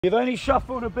You've only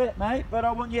shuffled a bit, mate, but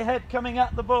I want your head coming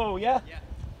at the ball, yeah? Yeah.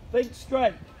 Think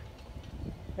straight.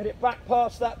 Hit it back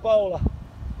past that bowler.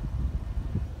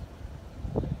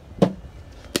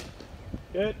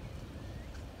 Good.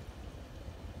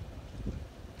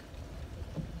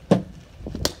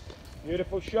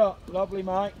 Beautiful shot. Lovely,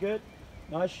 mate. Good.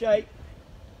 Nice shape.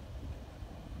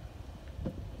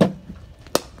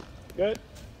 Good.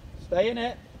 Stay in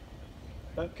it.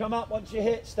 Don't come up once you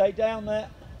hit. Stay down there.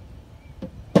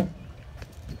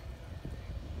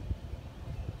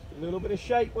 A little bit of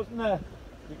shape, wasn't there?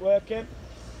 Keep working.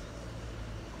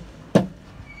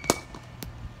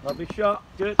 Lovely shot.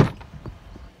 Good.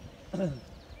 All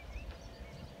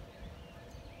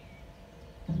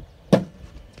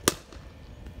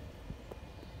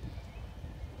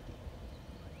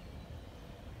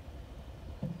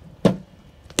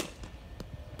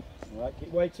right,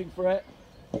 keep waiting for it.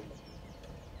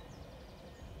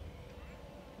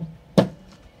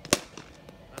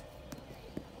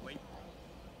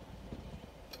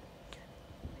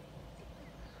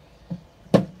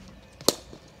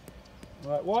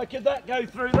 Right, why could that go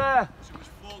through there? It was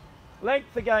full.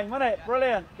 Length again, wasn't it? Yeah.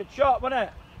 Brilliant. Good shot, wasn't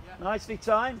it? Yeah. Nicely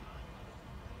timed.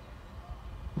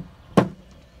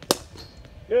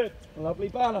 Good. Lovely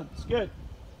balance. Good.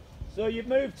 So you've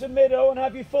moved to middle, and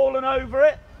have you fallen over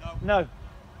it? No.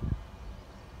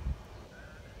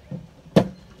 No.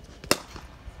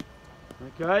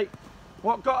 Okay.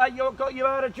 What got you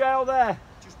out of jail there?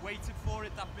 Just waited for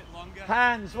it that bit longer.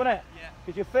 Hands, wasn't it? Yeah.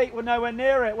 Because your feet were nowhere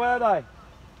near it, were they?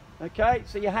 Okay,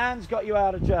 so your hands got you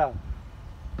out of jail.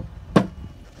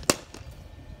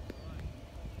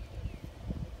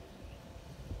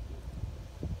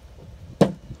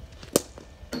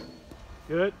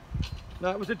 Good.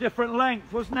 That was a different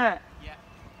length, wasn't it? Yeah.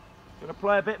 Got to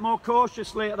play a bit more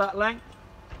cautiously at that length.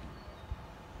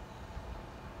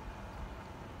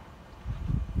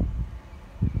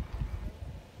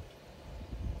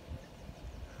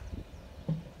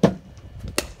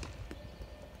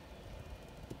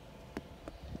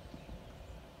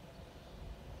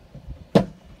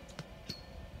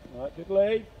 Right, good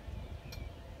lead.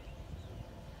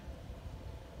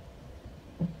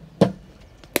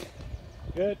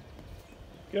 Good.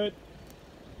 Good.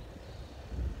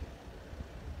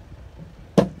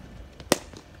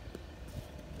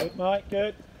 Good, Mike,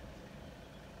 good.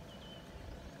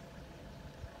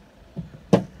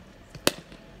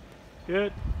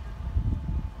 Good.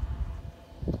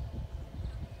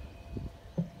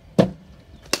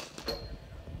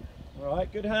 All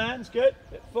right, good hands, good.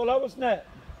 Bit fuller, wasn't it?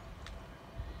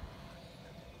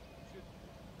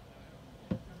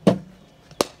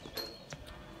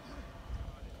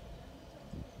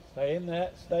 Stay in there,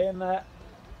 stay in there.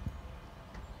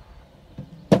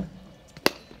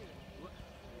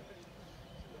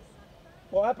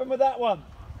 What happened with that one?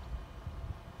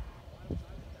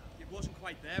 It wasn't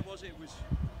quite there, was it? It was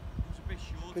a bit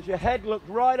short. Because your head looked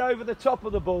right over the top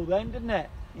of the ball then, didn't it?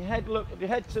 Your head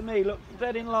to me looked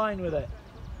dead in line with it.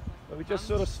 But we just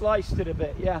sort of sliced it a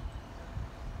bit, yeah.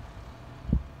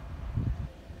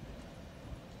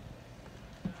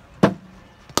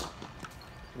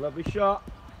 Lovely shot.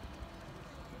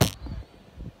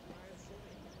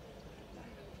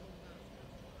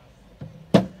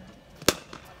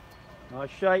 Nice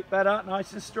shape, better,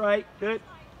 nice and straight, good.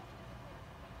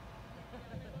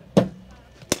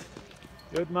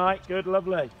 Good, Mike, good,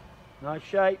 lovely. Nice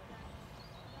shape.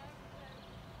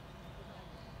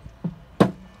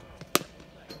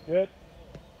 Good.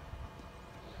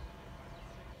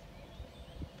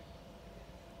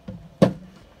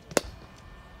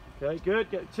 Okay,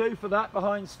 good, get 2 for that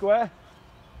behind square.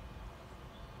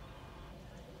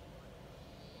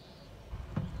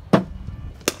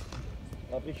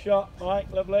 Lovely shot, Mike,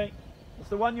 lovely. It's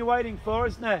the one you're waiting for,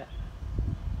 isn't it?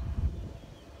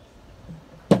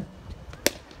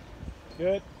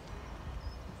 Good.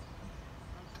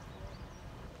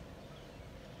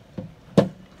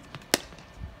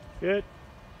 Good.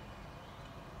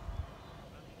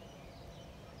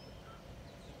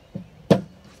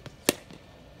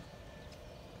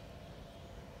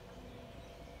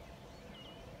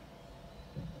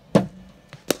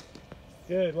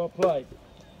 Good, well played.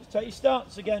 Just take your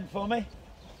stance again for me.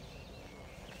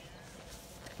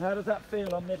 How does that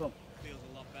feel on middle? Feels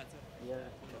a lot better. Yeah,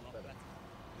 Feels a lot better.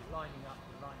 You're lining up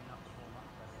so much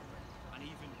better. And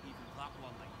even that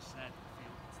one, like you said,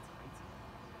 feels tight.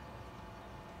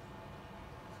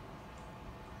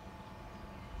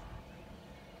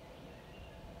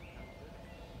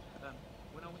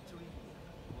 When I went to India,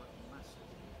 I worked massive.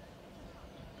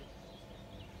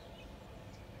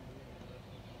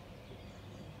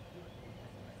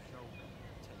 Shoulder,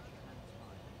 take your hands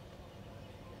high.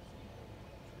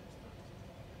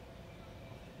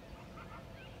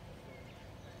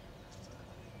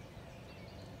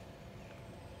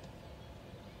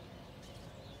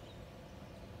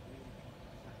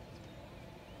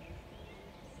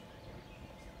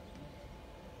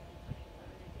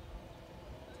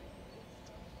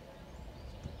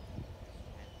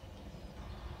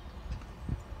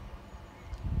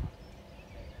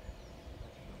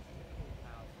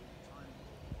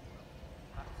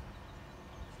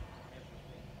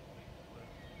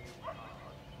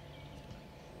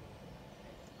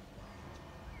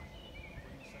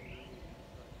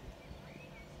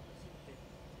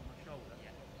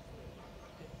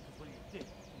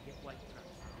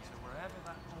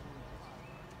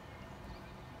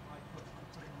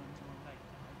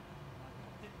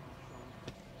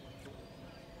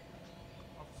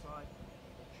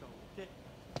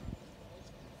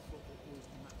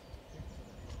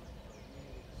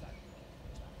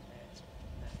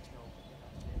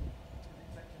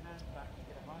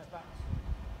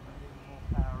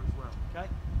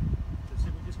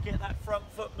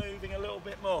 front foot moving a little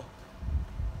bit more.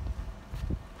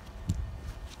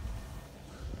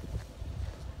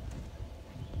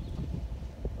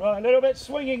 Right, a little bit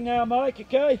swinging now, Mike,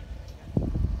 okay?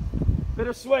 Bit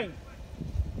of swing.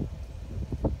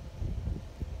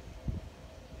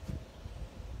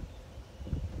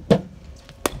 A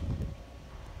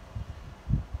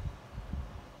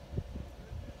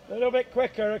little bit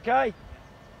quicker, okay?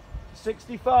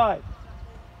 65.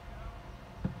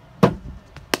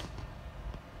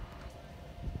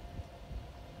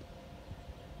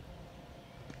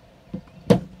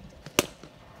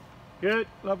 Good,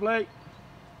 lovely.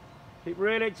 Keep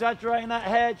really exaggerating that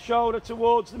head, shoulder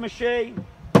towards the machine.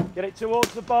 Get it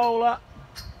towards the bowler.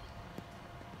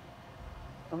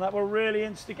 And that will really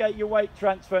instigate your weight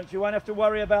transference. You won't have to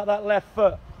worry about that left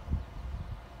foot.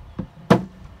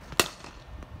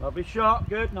 Lovely shot,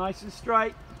 good, nice and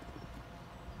straight.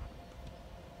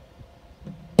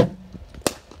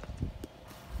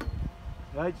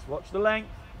 Okay, just watch the length.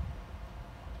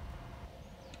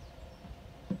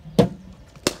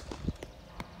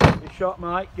 Lovely shot,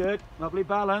 Mike, good, lovely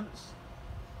balance.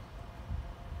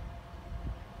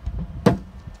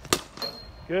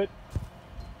 Good,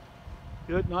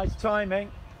 good, nice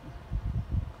timing.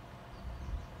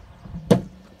 Keep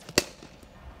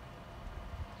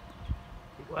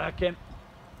working.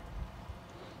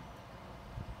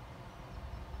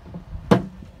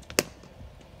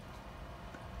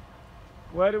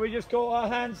 Where do we just caught our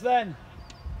hands then?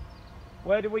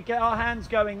 Where did we get our hands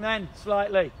going then,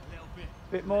 slightly? A little bit.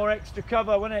 Bit more extra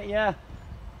cover, wasn't it? Yeah.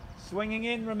 Swinging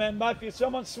in, remember. If you're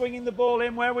someone swinging the ball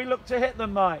in, where we look to hit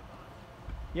them, Mike?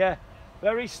 Yeah.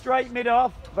 Very straight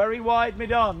mid-off, very wide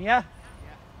mid-on, yeah?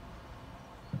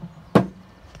 Yeah.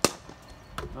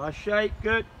 Nice shape,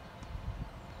 good.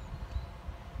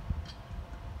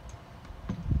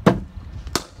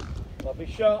 Lovely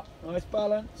shot, nice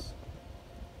balance.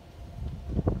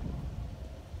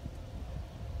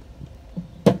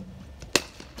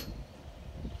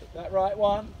 Pick that right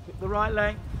one, pick the right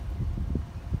length.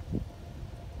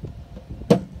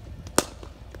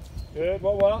 Good,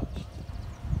 well watched.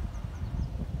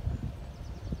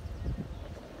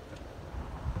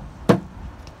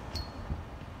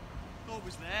 Thought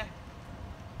was there.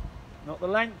 Not the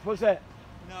length, was it?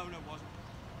 No, it wasn't.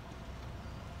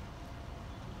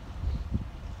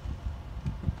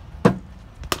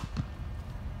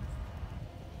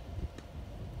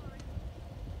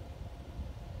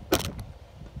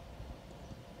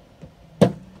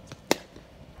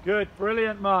 Good,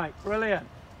 brilliant, Mike, brilliant.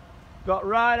 Got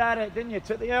right at it, didn't you?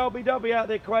 Took the LBW out of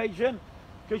the equation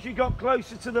because you got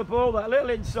closer to the ball. That little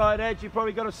inside edge, you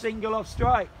probably got a single off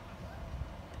strike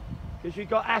because you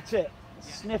got at it,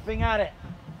 sniffing at it.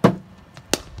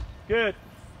 Good.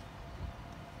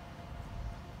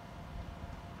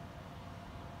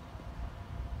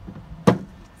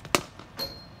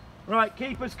 Right,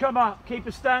 keepers come up.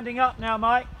 Keeper standing up now,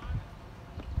 Mike.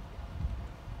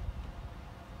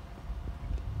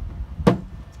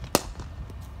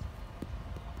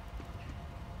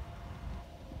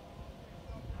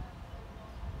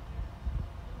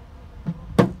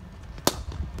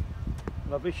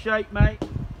 Lovely shape, mate.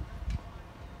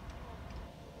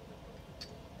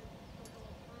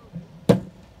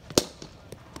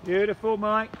 Beautiful,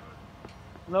 Mike.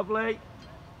 Lovely.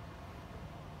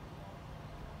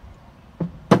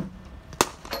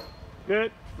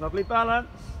 Good. Lovely balance.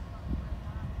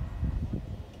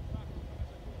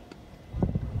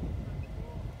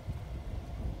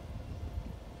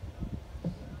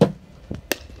 Ooh,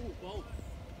 ball.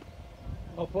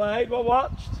 Well played, well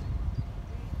watched.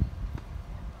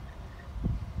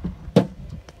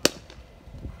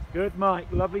 Good, Mike.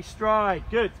 Lovely stride.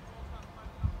 Good.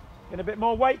 Getting a bit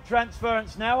more weight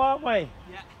transference now, aren't we?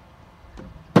 Yeah.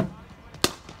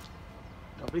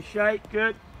 Lovely shape.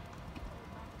 Good.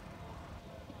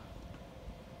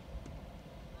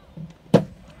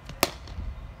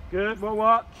 Good. Well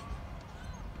watched.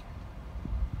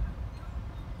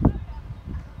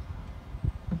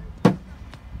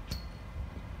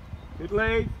 Good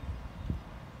lead.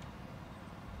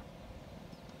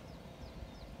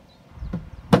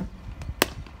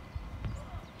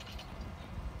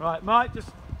 Right, Mike, just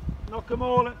knock them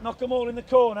all in the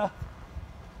corner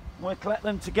and we'll collect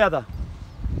them together.